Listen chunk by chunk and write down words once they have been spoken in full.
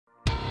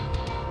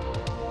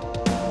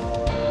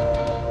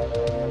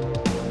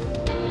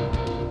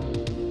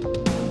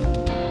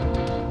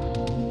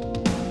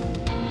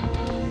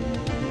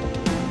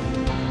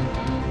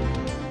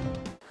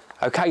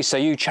Okay, so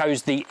you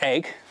chose the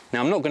egg.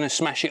 Now I'm not going to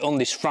smash it on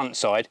this front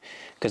side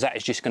because that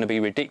is just going to be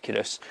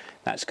ridiculous.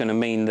 That's going to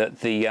mean that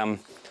the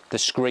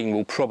screen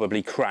will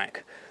probably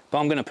crack. But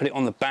I'm going to put it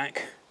on the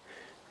back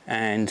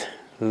and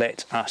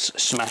let us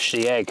smash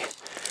the egg.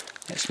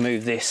 Let's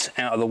move this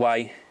out of the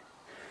way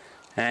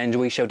and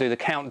we shall do the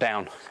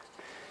countdown.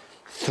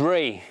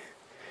 3,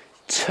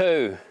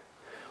 2,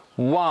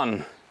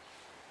 1.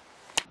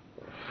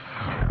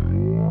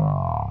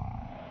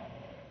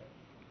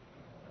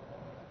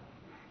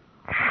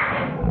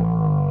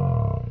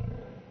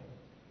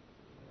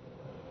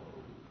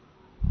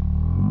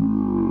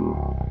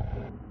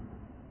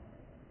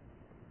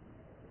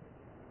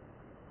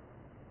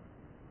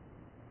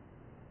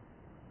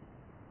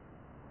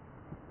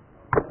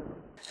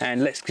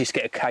 And let's just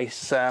get a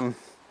case, a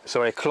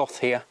cloth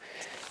here,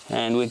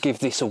 and we'll give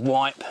this a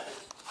wipe.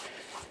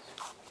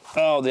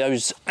 Oh,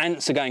 those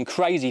ants are going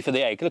crazy for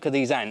the egg. Look at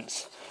these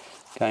ants,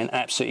 going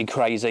absolutely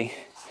crazy.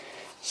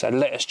 So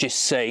let us just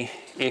see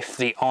if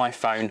the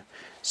iPhone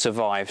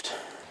survived.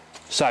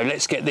 So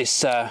let's get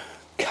this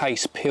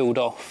case peeled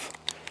off.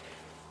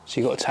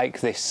 So you've got to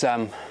take this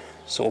sort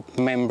of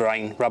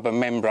membrane, rubber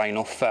membrane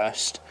off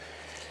first,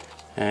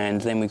 and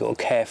then we've got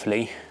to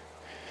carefully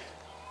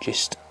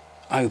just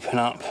open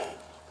up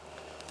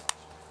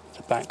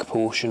the back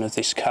portion of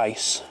this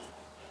case,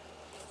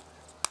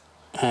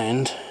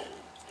 and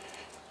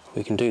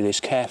we can do this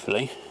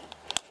carefully.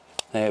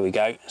 There we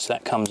go, so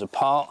that comes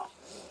apart,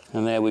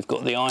 and there we've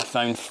got the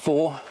iPhone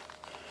 4,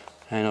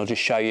 and I'll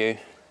just show you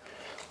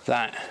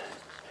that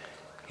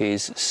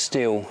is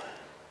still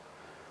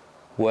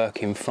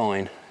working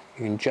fine.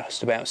 You can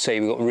just about see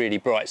we've got really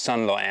bright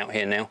sunlight out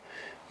here now.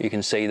 You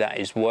can see that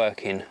is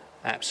working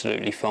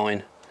absolutely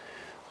fine.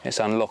 Let's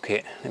unlock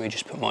it. Let me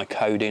just put my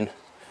code in.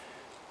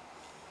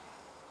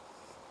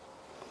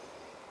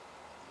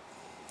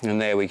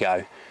 And there we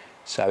go.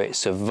 So it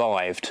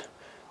survived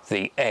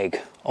the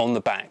egg on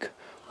the back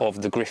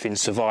of the Griffin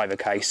Survivor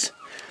case.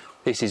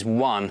 This is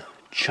one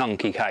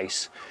chunky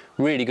case.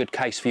 Really good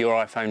case for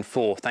your iPhone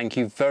 4. Thank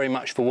you very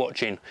much for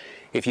watching.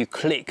 If you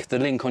click the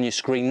link on your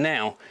screen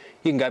now,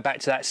 you can go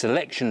back to that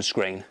selection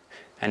screen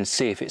and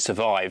see if it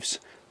survives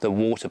the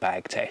water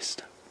bag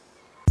test.